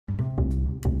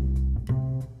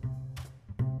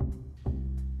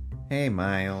Hey,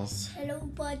 Miles. Hello,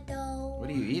 Butto. What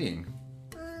are you eating?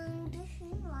 This is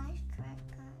rice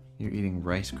crackers. You're eating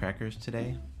rice crackers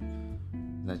today?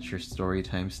 That's your story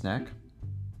time snack?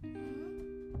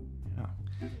 Oh.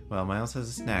 Well, Miles has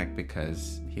a snack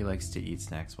because he likes to eat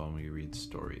snacks while we read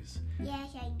stories.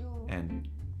 Yes, I do. And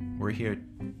we're here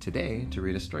today to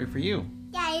read a story for you.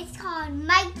 Yeah, it's called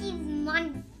Mikey's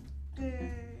Monster.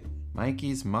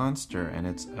 Mikey's Monster, and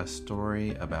it's a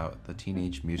story about the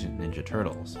Teenage Mutant Ninja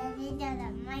Turtles. Yeah, they know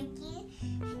that Mikey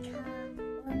made a monster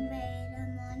and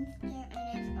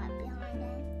it's what behind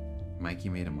it. Mikey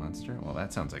made a monster? Well,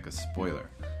 that sounds like a spoiler.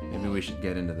 Maybe we should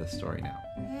get into the story now.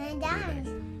 And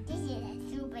this is a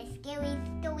super scary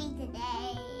story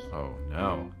today. Oh,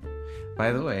 no.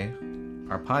 By the way,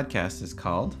 our podcast is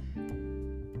called...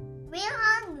 We're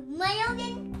on Miles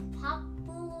and Puppy.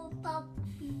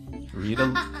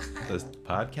 The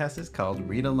podcast is called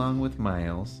Read Along with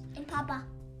Miles. And Papa.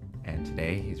 And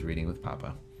today he's reading with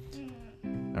Papa.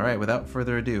 All right, without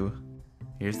further ado,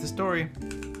 here's the story.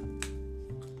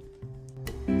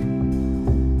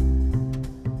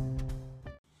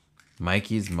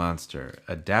 Mikey's Monster,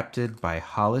 adapted by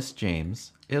Hollis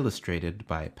James, illustrated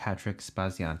by Patrick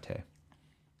Spaziante.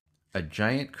 A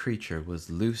giant creature was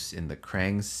loose in the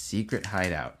Krang's secret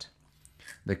hideout.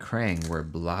 The Krang were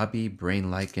blobby,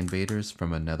 brain-like invaders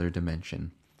from another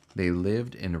dimension. They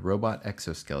lived in robot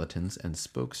exoskeletons and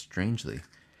spoke strangely.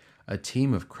 A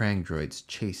team of Krang droids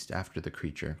chased after the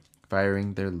creature,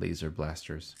 firing their laser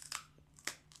blasters.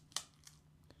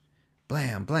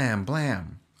 Blam, blam,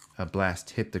 blam! A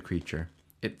blast hit the creature.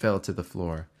 It fell to the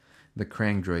floor. The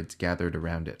Krang droids gathered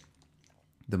around it.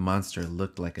 The monster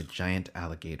looked like a giant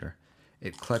alligator.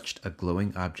 It clutched a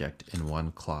glowing object in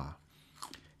one claw.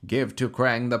 "Give to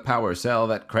Krang the power cell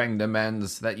that Krang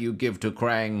demands that you give to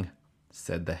Krang,"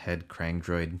 said the head Krang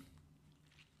droid.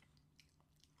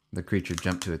 The creature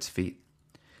jumped to its feet.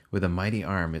 With a mighty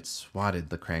arm, it swatted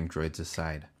the Krang droids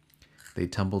aside. They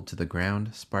tumbled to the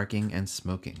ground, sparking and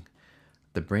smoking.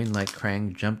 The brain-like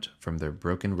Krang jumped from their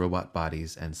broken robot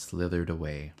bodies and slithered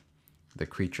away. The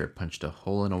creature punched a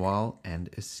hole in a wall and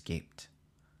escaped.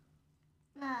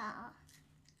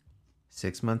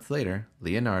 6 months later,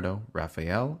 Leonardo,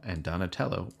 Raphael, and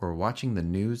Donatello were watching the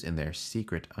news in their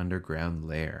secret underground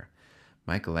lair.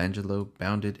 Michelangelo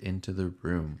bounded into the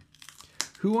room.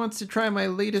 "Who wants to try my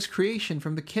latest creation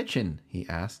from the kitchen?" he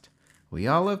asked. "We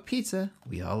all love pizza.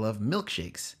 We all love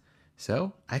milkshakes.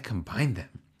 So I combined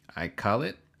them. I call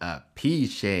it a pea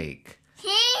shake."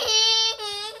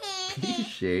 Pea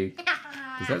shake?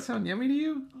 Does that sound yummy to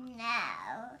you?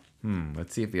 No.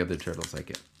 Let's see if the other turtles like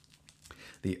it.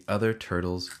 The other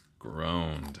turtles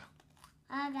groaned.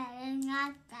 Okay,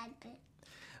 not that big.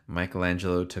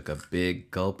 Michelangelo took a big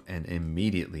gulp and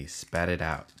immediately spat it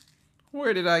out.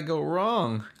 "Where did I go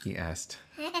wrong?" he asked.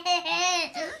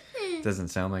 Doesn't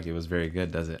sound like it was very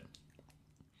good, does it?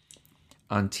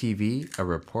 On TV, a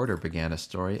reporter began a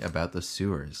story about the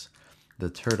sewers. The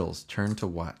turtles turned to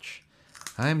watch.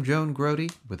 "I'm Joan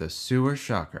Grody with a sewer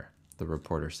shocker," the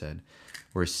reporter said.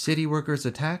 "Were city workers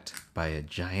attacked by a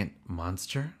giant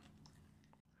monster?"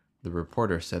 The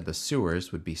reporter said the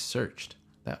sewers would be searched.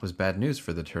 That was bad news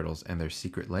for the turtles and their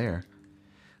secret lair.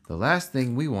 "The last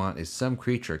thing we want is some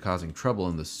creature causing trouble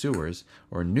in the sewers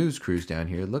or news crews down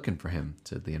here looking for him,"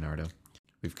 said Leonardo.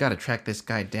 "We've got to track this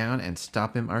guy down and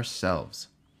stop him ourselves."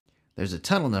 "There's a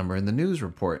tunnel number in the news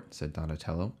report," said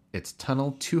Donatello. "It's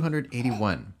tunnel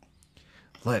 281.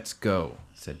 "Let's go,"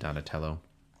 said Donatello.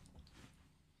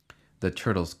 The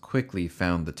turtles quickly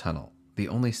found the tunnel. The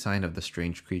only sign of the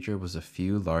strange creature was a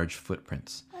few large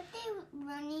footprints. What are they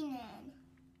running in?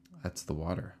 That's the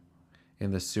water.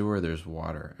 In the sewer, there's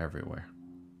water everywhere.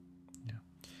 Yeah.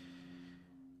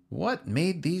 "What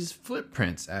made these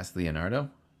footprints?" asked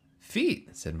Leonardo.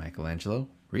 "Feet," said Michelangelo.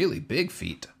 "Really big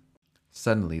feet."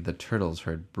 Suddenly, the turtles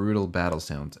heard brutal battle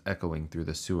sounds echoing through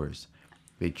the sewers.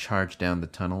 They charged down the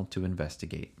tunnel to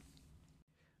investigate.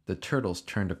 The turtles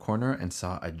turned a corner and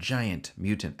saw a giant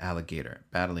mutant alligator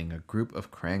battling a group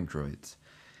of Krang droids.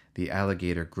 The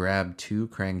alligator grabbed 2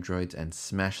 Krang droids and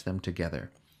smashed them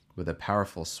together. With a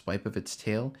powerful swipe of its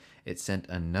tail, it sent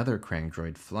another Krang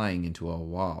droid flying into a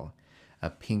wall. A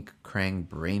pink Krang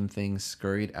brain thing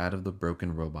scurried out of the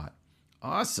broken robot.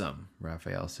 "Awesome,"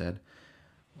 Raphael said.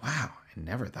 "Wow, I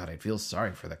never thought I'd feel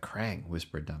sorry for the Krang,"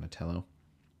 whispered Donatello.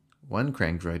 One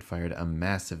Krang droid fired a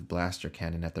massive blaster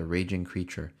cannon at the raging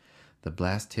creature. The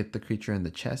blast hit the creature in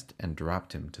the chest and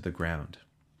dropped him to the ground.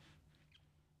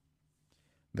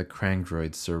 The Krang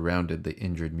droids surrounded the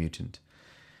injured mutant.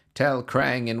 "Tell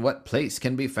Krang in what place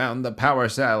can be found the power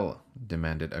cell,"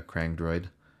 demanded a Krang droid.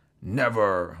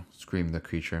 "Never!" screamed the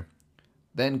creature.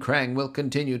 Then Krang will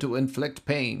continue to inflict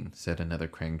pain, said another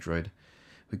Krang droid.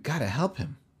 We gotta help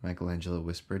him, Michelangelo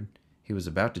whispered. He was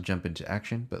about to jump into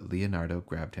action, but Leonardo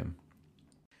grabbed him.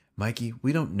 Mikey,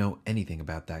 we don't know anything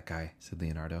about that guy, said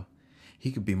Leonardo.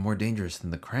 He could be more dangerous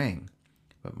than the Krang.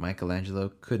 But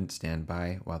Michelangelo couldn't stand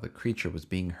by while the creature was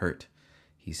being hurt.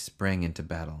 He sprang into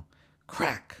battle.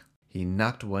 Crack! He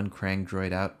knocked one Krang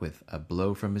droid out with a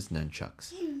blow from his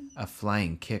nunchucks. A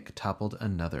flying kick toppled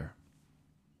another.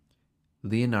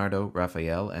 Leonardo,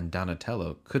 Raphael, and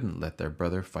Donatello couldn't let their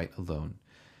brother fight alone.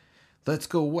 Let's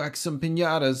go whack some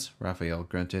piñatas, Raphael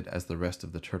grunted as the rest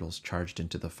of the turtles charged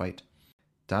into the fight.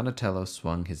 Donatello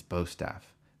swung his bow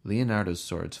staff. Leonardo's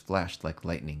swords flashed like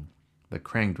lightning. The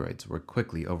Krang droids were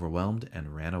quickly overwhelmed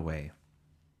and ran away.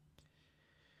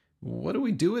 What do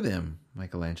we do with him?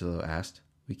 Michelangelo asked.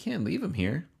 We can't leave him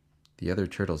here. The other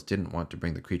turtles didn't want to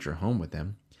bring the creature home with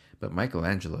them, but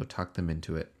Michelangelo talked them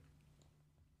into it.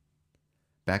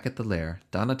 Back at the lair,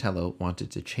 Donatello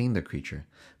wanted to chain the creature,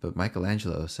 but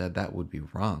Michelangelo said that would be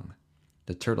wrong.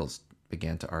 The turtles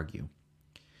began to argue.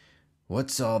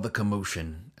 What's all the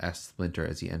commotion? Asked Splinter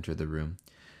as he entered the room.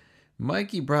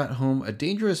 Mikey brought home a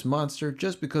dangerous monster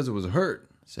just because it was hurt,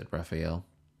 said Raphael.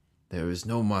 There is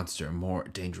no monster more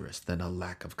dangerous than a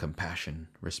lack of compassion,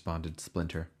 responded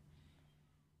Splinter.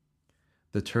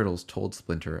 The turtles told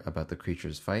Splinter about the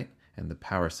creature's fight and the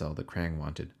power cell the Krang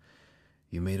wanted.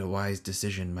 You made a wise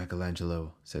decision,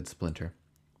 Michelangelo, said Splinter.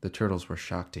 The turtles were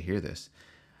shocked to hear this.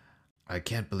 I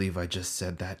can't believe I just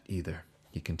said that either,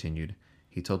 he continued.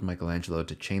 He told Michelangelo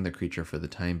to chain the creature for the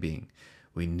time being.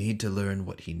 We need to learn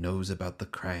what he knows about the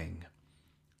Krang.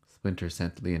 Splinter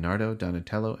sent Leonardo,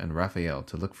 Donatello, and Raphael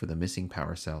to look for the missing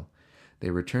power cell. They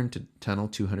returned to Tunnel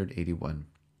 281.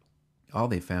 All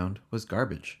they found was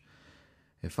garbage.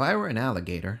 If I were an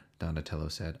alligator, Donatello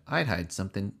said, I'd hide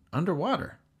something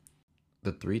underwater.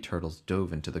 The three turtles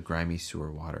dove into the grimy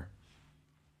sewer water.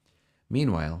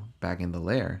 Meanwhile, back in the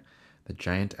lair, the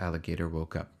giant alligator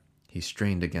woke up. He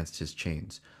strained against his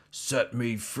chains. Set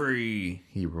me free,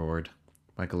 he roared.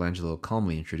 Michelangelo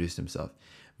calmly introduced himself.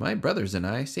 My brothers and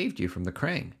I saved you from the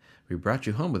Krang. We brought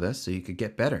you home with us so you could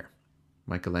get better.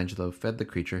 Michelangelo fed the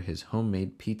creature his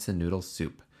homemade pizza noodle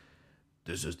soup.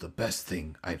 This is the best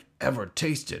thing I've ever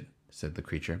tasted, said the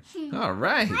creature. All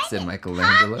right, said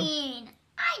Michelangelo.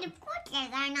 The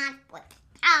portraits are not what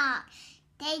talk.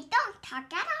 They don't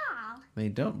talk at all. They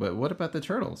don't, but what about the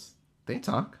turtles? They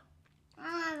talk.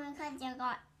 Because they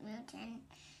got mutants.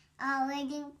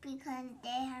 Waiting because they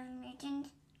have mutants.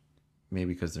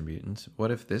 Maybe because they're mutants.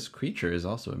 What if this creature is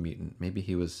also a mutant? Maybe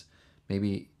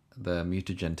the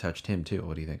mutagen touched him too.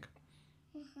 What do you think?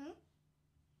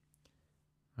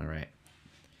 All right.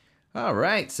 All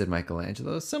right, said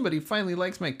Michelangelo. Somebody finally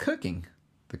likes my cooking.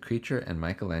 The creature and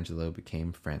Michelangelo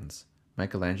became friends.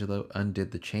 Michelangelo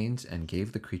undid the chains and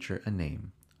gave the creature a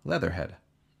name, Leatherhead.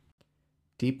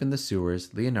 Deep in the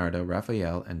sewers, Leonardo,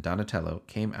 Raphael, and Donatello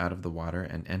came out of the water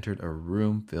and entered a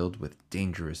room filled with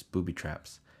dangerous booby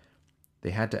traps.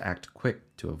 They had to act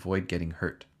quick to avoid getting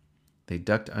hurt. They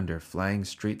ducked under flying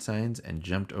street signs and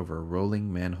jumped over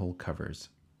rolling manhole covers.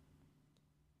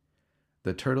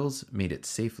 The turtles made it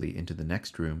safely into the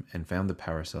next room and found the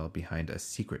power cell behind a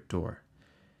secret door.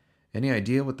 Any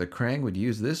idea what the Krang would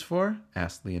use this for?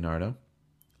 Asked Leonardo.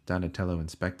 Donatello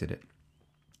inspected it.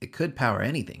 It could power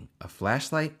anything. A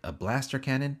flashlight, a blaster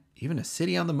cannon, even a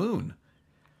city on the moon.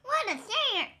 What a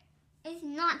thing! It's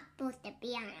not supposed to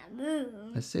be on the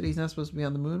moon. A city's not supposed to be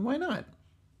on the moon? Why not?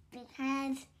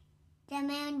 Because the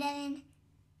moon doesn't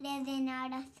live in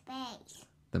outer space.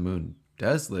 The moon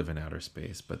does live in outer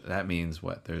space, but that means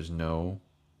what? There's no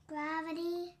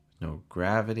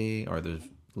gravity, or there's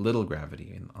little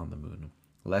gravity on the moon.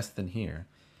 Less than here.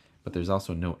 But there's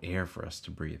also no air for us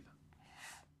to breathe.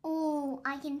 Oh,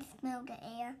 I can smell the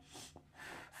air.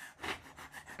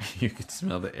 You can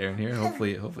smell the air in here?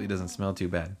 Hopefully it doesn't smell too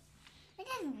bad. It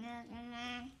doesn't smell so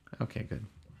bad. Okay, good.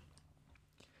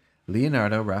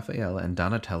 Leonardo, Raphael, and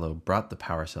Donatello brought the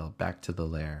power cell back to the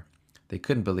lair. They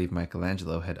couldn't believe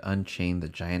Michelangelo had unchained the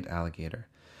giant alligator.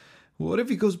 What if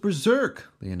he goes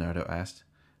berserk? Leonardo asked.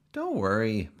 Don't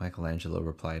worry, Michelangelo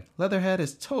replied. Leatherhead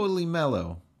is totally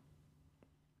mellow.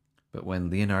 But when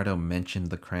Leonardo mentioned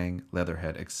the Krang,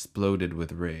 Leatherhead exploded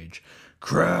with rage.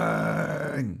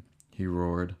 Krang! He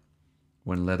roared.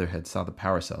 When Leatherhead saw the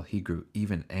power cell, he grew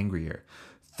even angrier.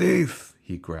 Thief!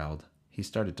 He growled. He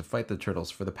started to fight the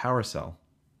turtles for the power cell.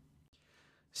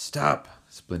 Stop!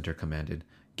 Splinter commanded.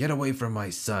 Get away from my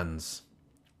sons!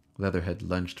 Leatherhead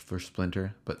lunged for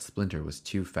Splinter, but Splinter was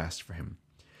too fast for him.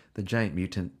 The giant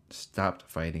mutant stopped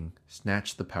fighting,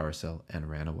 snatched the power cell, and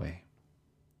ran away.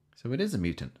 So it is a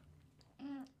mutant.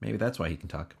 Maybe that's why he can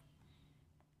talk.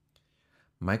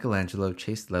 Michelangelo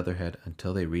chased Leatherhead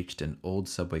until they reached an old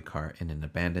subway car in an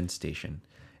abandoned station.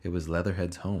 It was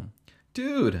Leatherhead's home.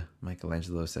 Dude,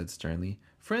 Michelangelo said sternly,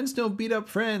 friends don't beat up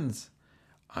friends.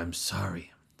 I'm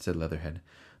sorry, said Leatherhead.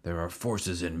 There are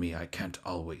forces in me I can't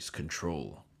always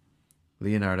control.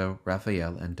 Leonardo,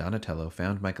 Raphael, and Donatello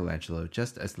found Michelangelo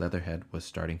just as Leatherhead was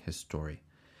starting his story.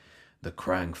 The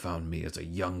Krang found me as a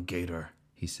young gator,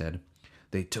 he said.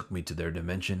 They took me to their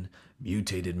dimension,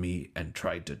 mutated me, and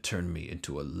tried to turn me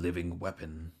into a living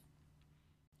weapon.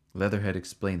 Leatherhead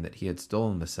explained that he had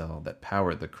stolen the cell that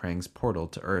powered the Krang's portal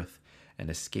to Earth and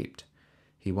escaped.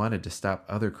 He wanted to stop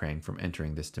other Krang from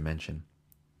entering this dimension.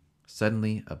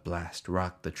 Suddenly, a blast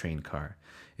rocked the train car.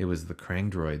 It was the Krang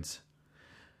droids.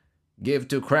 Give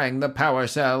to Krang the power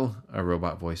cell, a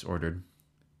robot voice ordered.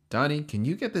 Donnie, can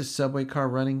you get this subway car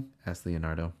running? Asked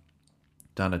Leonardo.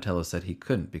 Donatello said he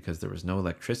couldn't because there was no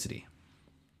electricity.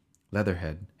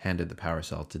 Leatherhead handed the power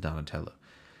cell to Donatello.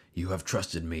 You have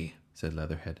trusted me, said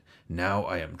Leatherhead. Now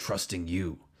I am trusting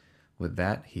you. With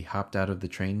that, he hopped out of the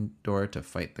train door to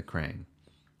fight the Krang.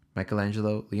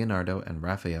 Michelangelo, Leonardo, and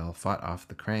Raphael fought off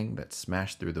the Krang that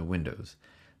smashed through the windows.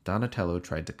 Donatello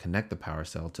tried to connect the power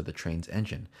cell to the train's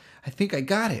engine. I think I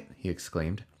got it, he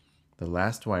exclaimed. The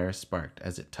last wire sparked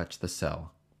as it touched the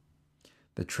cell.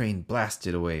 The train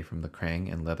blasted away from the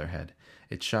Krang and Leatherhead.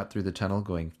 It shot through the tunnel,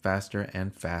 going faster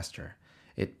and faster.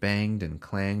 It banged and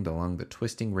clanged along the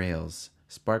twisting rails.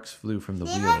 Sparks flew from the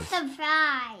wheels. Give us a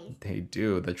surprise. They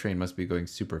do. The train must be going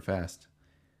super fast.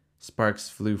 Sparks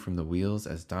flew from the wheels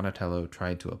as Donatello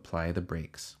tried to apply the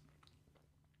brakes.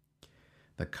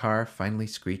 The car finally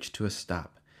screeched to a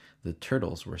stop. The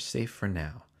turtles were safe for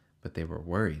now, but they were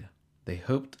worried. They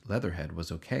hoped Leatherhead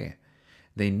was okay.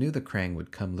 They knew the Krang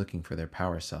would come looking for their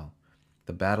power cell.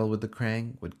 The battle with the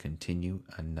Krang would continue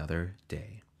another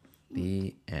day.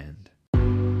 The end.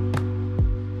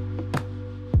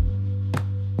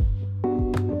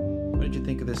 What did you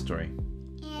think of this story?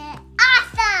 Yeah,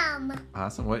 awesome.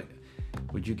 Awesome. What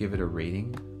would you give it a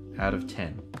rating out of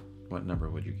 10? What number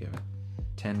would you give it?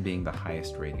 10 being the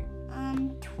highest rating.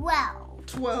 12.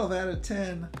 12 out of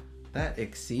 10. That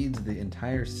exceeds the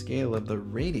entire scale of the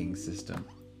rating system.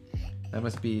 That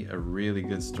must be a really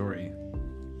good story.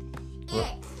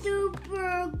 It's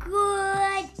super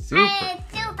good. Super.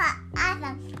 It's super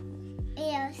awesome.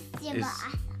 It's super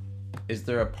awesome. Is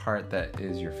there a part that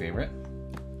is your favorite?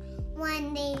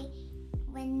 When the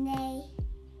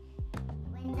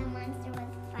monster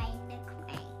was fighting the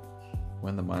Krang.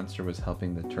 When the monster was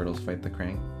helping the turtles fight the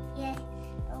Krang? Yes.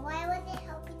 But why was it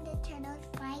helping the turtles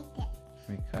fight it?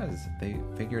 Because they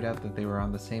figured out that they were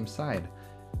on the same side.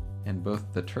 And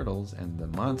both the turtles and the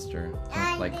monster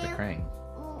don't like the Krang.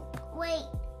 Wait,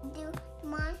 is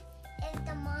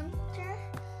the monster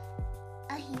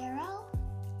a hero?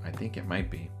 I think it might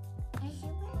be. A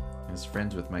superhero? It's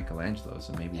friends with Michelangelo,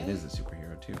 so maybe it is a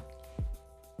superhero too.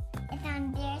 It's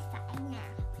on their side now.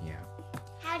 Yeah.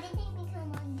 How did they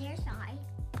become on their side?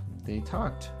 They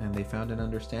talked and they found an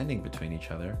understanding between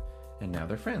each other, and now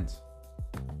they're friends.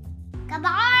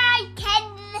 Goodbye,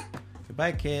 kids!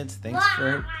 Goodbye, kids.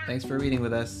 Thanks for reading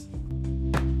with us.